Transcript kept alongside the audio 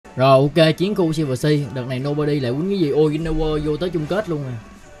Rồi ok, chiến khu Silver Sea. Đợt này NoBoDyX lại quýnh cái gì? Ôi Innova vô tới chung kết luôn à.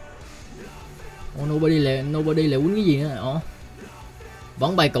 NoBoDyX lại quýnh cái gì nữa? Ồ.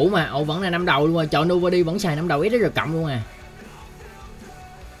 Vẫn bài cũ mà. Ồ vẫn là 5 đầu luôn à. Chọn NoBoDyX vẫn xài 5 đầu SR cộng luôn à.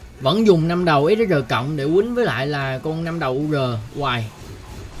 Vẫn dùng 5 đầu SR cộng để quýnh với lại là con 5 đầu UR hoài.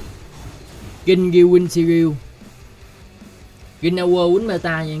 King Win Serial. Ginnower quýnh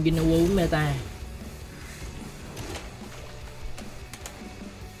meta nha, Ginnower quýnh meta.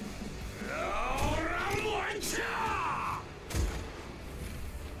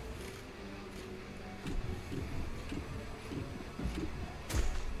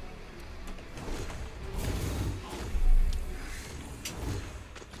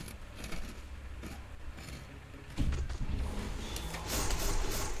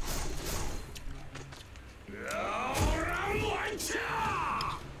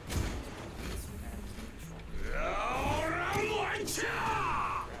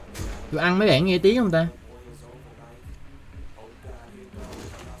 Tôi ăn mấy bạn nghe tiếng không ta?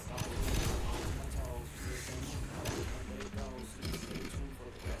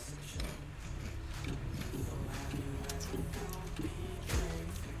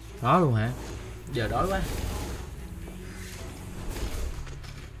 Đó luôn hả? Giờ đói quá.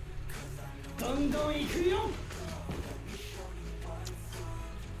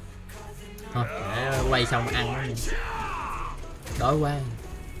 Thôi, để quay xong ăn đó. Đói quá.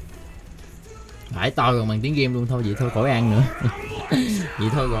 Phải to rồi bằng tiếng game luôn. Thôi vậy thôi khỏi ăn nữa. Vậy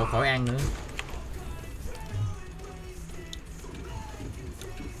thôi rồi khỏi ăn nữa.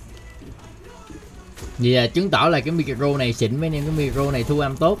 Vậy là chứng tỏ là cái micro này xịn mấy anh em. Cái micro này thu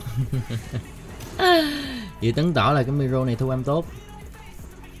âm tốt. Vậy chứng tỏ là cái micro này thu âm tốt.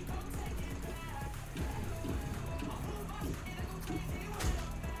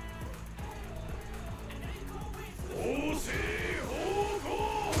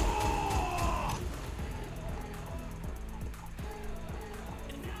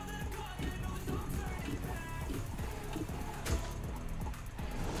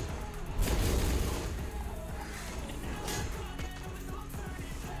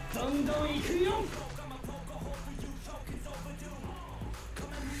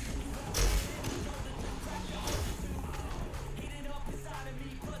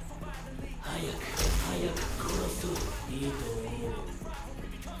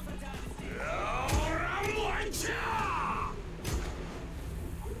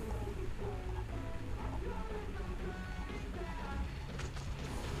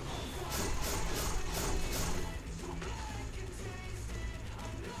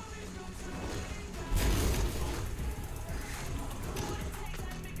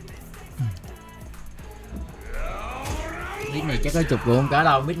 Mít này chắc có chục của không cả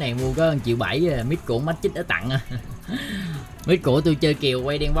đâu. Mít này mua có 1,7 triệu. Mít của mắt chích đã tặng à. Mít của tôi chơi kèo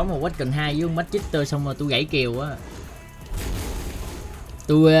quay đen bóng một quách cần 2 với mắt chích tôi xong rồi tôi gãy kèo á.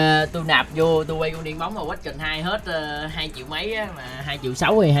 Tôi nạp vô tôi quay con điên bóng mà quách cần 2 hết 2 triệu mấy á, mà 2,6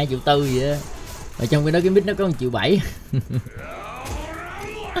 triệu hay 2,4 triệu gì á. Ở trong cái đó cái mít nó có 1,7 triệu.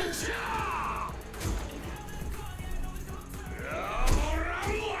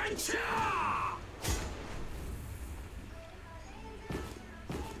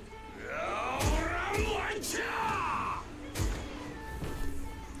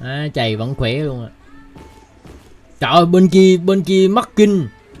 Chày vẫn khỏe luôn à. Trời ơi, bên kia mắc kinh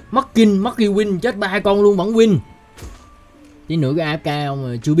win chết 3 con luôn vẫn win. Tí nữa cái AFK không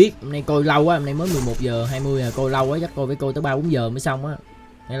mà chưa biết. Hôm nay coi lâu quá, hôm nay mới 11 giờ 20 à, coi lâu quá, chắc coi phải coi tới 3-4 giờ mới xong á.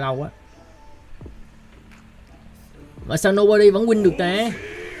 Nghe lâu quá. Mà sao NoBoDyX vẫn win được ta?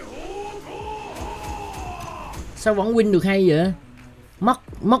 Sao vẫn win được hay vậy?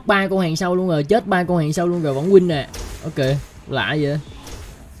 Mất 3 con hàng sau luôn rồi, chết 3 con hàng sau luôn rồi vẫn win nè. Ok, lạ vậy.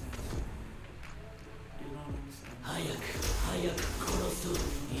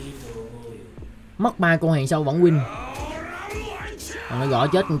 Mất 3 con hàng sau vẫn win. Còn nó gõ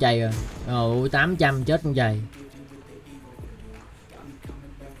chết con Chày rồi. Ôi 800 chết con Chày.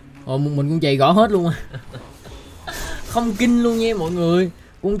 Ồ mình con Chày gõ hết luôn à. Không kinh luôn nha mọi người.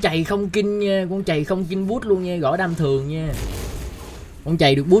 Con Chày không kinh nha, con Chày không kinh bút luôn nha, gõ đam thường nha. Con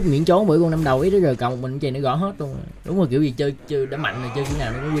Chày được bút miễn trốn bởi con 5 đầu ấy đó rồi, còn mình con Chày nó gõ hết luôn. Đúng rồi, kiểu gì chơi đã mạnh là chơi kiểu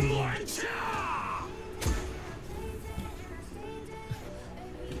nào nó cũng win nha.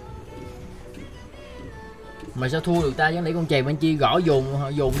 Mà sao thua được ta, chứ để con Chày bên kia gõ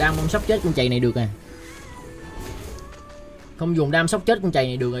dồn đam không sốc chết con Chày này được à. Không dùng đam sốc chết con Chày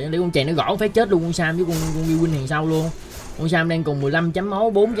này được rồi, để con Chày nó gõ phải chết luôn con Sam với con Ghi Win hàng sau luôn. Con Sam đang cùng 15 chấm máu,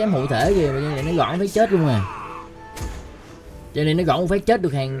 4 chấm hộ thể kìa, mà này nó gõ phải chết luôn à. Cho nên nó gõ phải chết được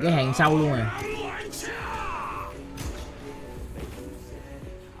cái hàng sau luôn à.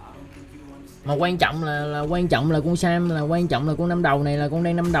 Mà quan trọng là con Sam, là quan trọng là con năm đầu này, là con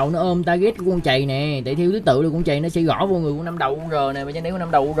đang năm đầu nó ôm target của con Chày nè, tại theo thứ tự là con Chày nó sẽ gõ vô người con năm đầu con R nè, mà cho nên con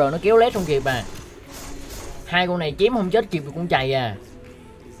năm đầu con R nó kéo lết không kịp à. Hai con này chém không chết kịp được con Chày à.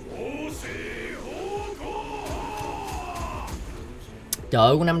 Trời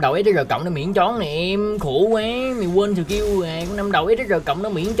ơi, con năm đầu SR cộng nó miễn chón nè em, khổ quá, mày quên skill à. Con năm đầu SR cộng nó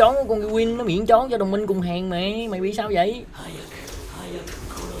miễn chón, con Win nó miễn chón cho đồng minh cùng hàng mày bị sao vậy?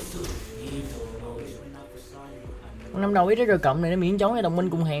 Con năm đầu SR cộng này nó miễn chón cho đồng minh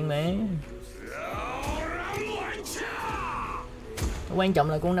cùng hàng mà. Quan trọng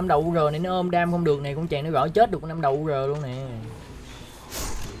là con năm đầu R này nó ôm đam không được này, con Chày nó gõ chết được con năm đầu R luôn nè.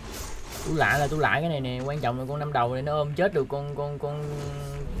 Tôi lại cái này nè, quan trọng là con năm đầu này nó ôm chết được con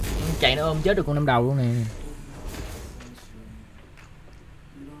Chày, nó ôm chết được con năm đầu luôn nè.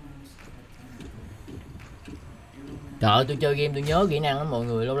 Trời ơi, tôi chơi game tôi nhớ kỹ năng lắm mọi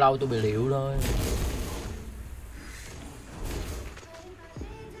người, lâu lâu tôi bị liệu thôi.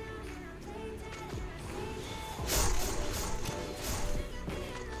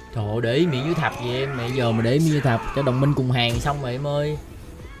 Trời ơi, để ý miệng dưới thập vậy em, mẹ giờ mà để ý miệng dưới thập cho đồng minh cùng hàng xong rồi em ơi.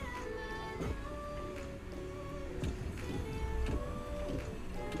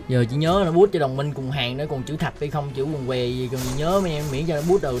 Giờ chỉ nhớ nó boost cho đồng minh cùng hàng, nó còn chữ thập hay không chữ quần què gì còn gì nhớ mấy em, miễn cho nó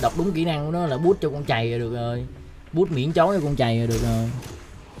boost đọc đúng kỹ năng của nó là boost cho con Chày là được rồi, boost miễn chói cho con Chày là được rồi.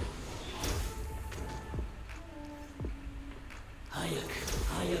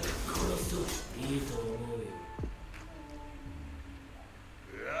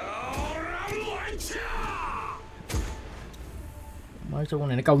 Mới sao con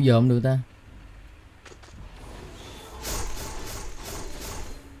này nó câu dợm được ta.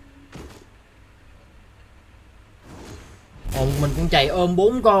 Mình con Chày ôm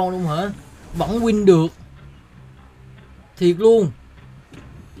 4 con luôn hả? Vẫn win được. Thiệt luôn.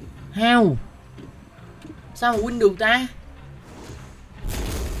 How? Sao mà win được ta?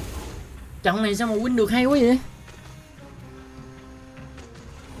 Trận này sao mà win được hay quá vậy?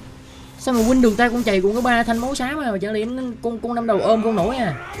 Sao mà win được ta? Con Chày cũng có 3 thanh máu xám mà chẳng lẽ con năm đầu ôm con nổi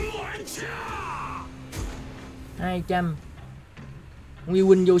à? 200. Nguyên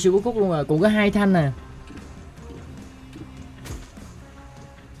win vô siêu cốt luôn rồi, cũng có 2 thanh nè.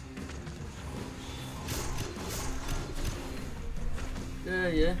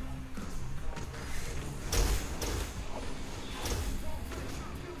 Vậy?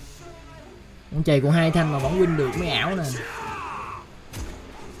 Con Chày còn 2 thanh mà vẫn win được mấy ảo nè.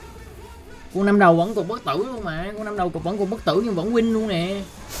 Con năm đầu vẫn còn bất tử luôn mà, con năm đầu vẫn còn bất tử nhưng vẫn win luôn nè.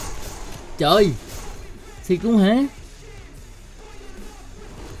 Trời, thiệt luôn hả?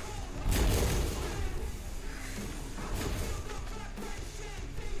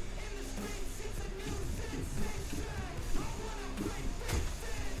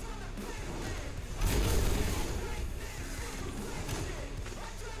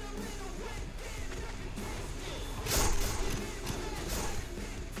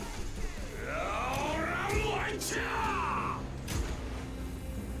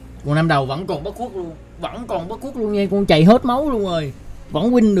 Con năm đầu vẫn còn bất khuất luôn, vẫn còn bất khuất luôn nha, con Chày hết máu luôn rồi,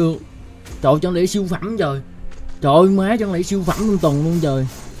 vẫn win được. Trời, chẳng lẽ siêu phẩm trời. Trời ơi má, chẳng lẽ siêu phẩm luôn tuần luôn trời.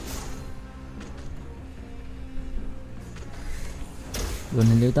 Rồi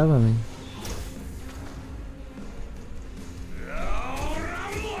mình đi tới rồi mình.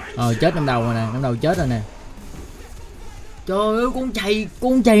 Chết năm đầu rồi nè, năm đầu chết rồi nè. Trời ơi,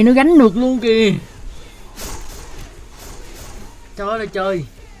 con Chày nó gánh được luôn kìa. Trời ơi là trời.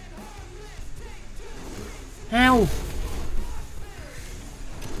 How?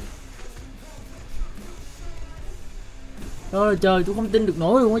 Trời ơi trời, tôi không tin được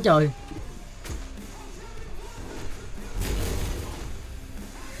nổi luôn á trời.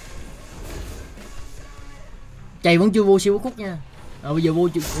 Chày vẫn chưa vô siêu khúc nha. Bây giờ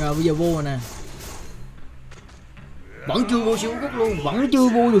vô rồi nè. Vẫn chưa vô siêu khúc luôn, vẫn chưa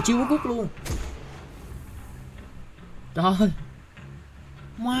vô được siêu khúc luôn. Trời ơi.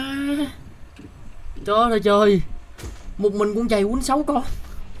 Má. Trời ơi trời. Một mình con Chày quýnh 6 con.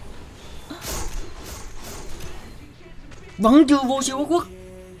 Vẫn chưa vô siêu quốc.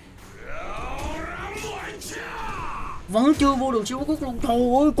 Vẫn chưa vô được siêu quốc luôn. Trời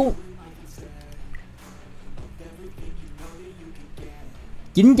ơi cô.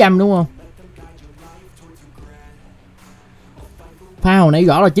 900 đúng không? Pha hồi nãy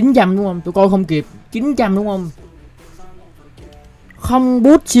gõ là 900 đúng không? Tôi coi không kịp. 900 đúng không? Không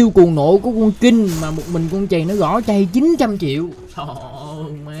boost siêu cuồng nộ của con Kinh mà một mình con Chày nó gõ chay 900 triệu. Trời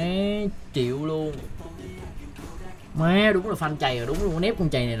ơi má, triệu luôn. Má đúng là fan Chày rồi, đúng luôn, nép con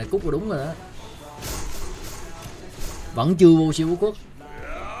Chày này là cút rồi, đúng rồi đó. Vẫn chưa vô siêu quốc.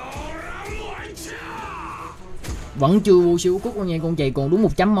 Vẫn chui vô siêu quốc luôn nha, con chày còn đúng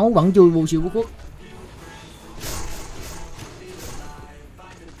 100 máu vẫn chui vô siêu quốc.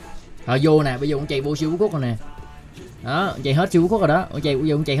 Rồi vô nè, bây giờ con chày vô siêu quốc rồi nè. Đó, con chày hết siêu quốc rồi đó. Con chày bây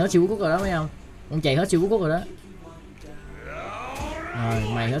giờ con chày hết siêu quốc rồi đó mấy không? Con chày hết siêu quốc rồi đó. Rồi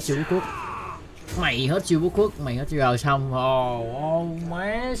mày hết siêu quốc. Mày hết siêu quốc, mày hết rồi xong. Ồ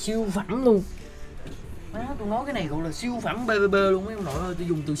má siêu phẩm luôn. Má tôi nói cái này gọi là siêu phẩm BBB luôn mấy ông nội ơi, tôi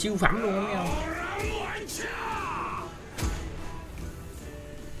dùng từ siêu phẩm luôn mấy ông.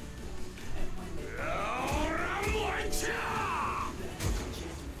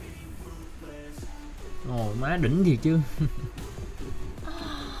 Ồ má đỉnh thiệt chứ.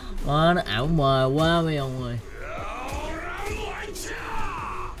 Nó ảo mờ quá mấy ông ơi.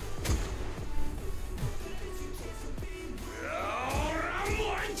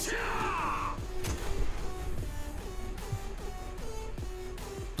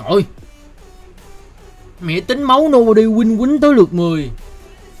 Trời, mẹ tính máu NoBoDyX win quýnh tới lượt 10.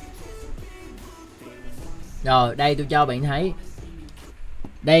 Rồi đây tôi cho bạn thấy.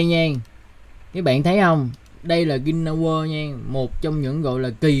 Đây nha. Các bạn thấy không? Đây là Ginnawer nha, một trong những gọi là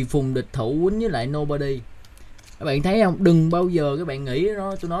kỳ phùng địch thủ quýnh với lại NoBoDyX. Các bạn thấy không? Đừng bao giờ các bạn nghĩ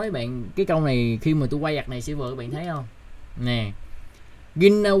đó, tôi nói với bạn cái câu này khi mà tôi quay giặc này server, các bạn thấy không? Nè.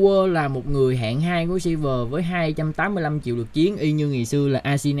 Ginnawer là một người hạng 2 của server với 285 triệu lượt chiến, y như ngày xưa là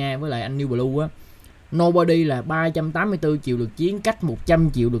Asina với lại anh New Blue á. NoBoDyX là 384 triệu lượt chiến, cách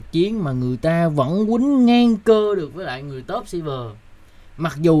 100 triệu lượt chiến mà người ta vẫn quýnh ngang cơ được với lại người top server.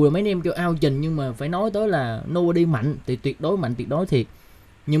 Mặc dù là mấy anh em kêu ao trình, nhưng mà phải nói tới là NoBoDyX mạnh thì tuyệt đối mạnh, tuyệt đối thiệt.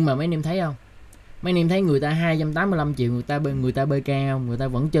 Nhưng mà mấy anh em thấy không? Mấy anh em thấy người ta 285 triệu, người ta BK không? Người ta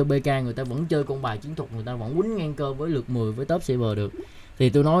vẫn chơi BK, người ta vẫn chơi con bài chiến thuật, người ta vẫn quýnh ngang cơ với lượt 10 với top server được. Thì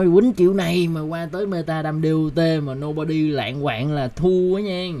tôi nói quýnh kiểu này mà qua tới meta đam DOT mà NoBoDyX lạng quạng là thua á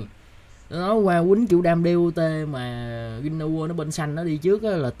nha. Tôi nói qua quýnh kiểu đam DOT mà Ginnawer nó bên xanh nó đi trước á,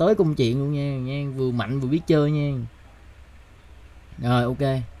 là tới công chuyện luôn nha, vừa mạnh vừa biết chơi nha. Rồi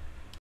ok.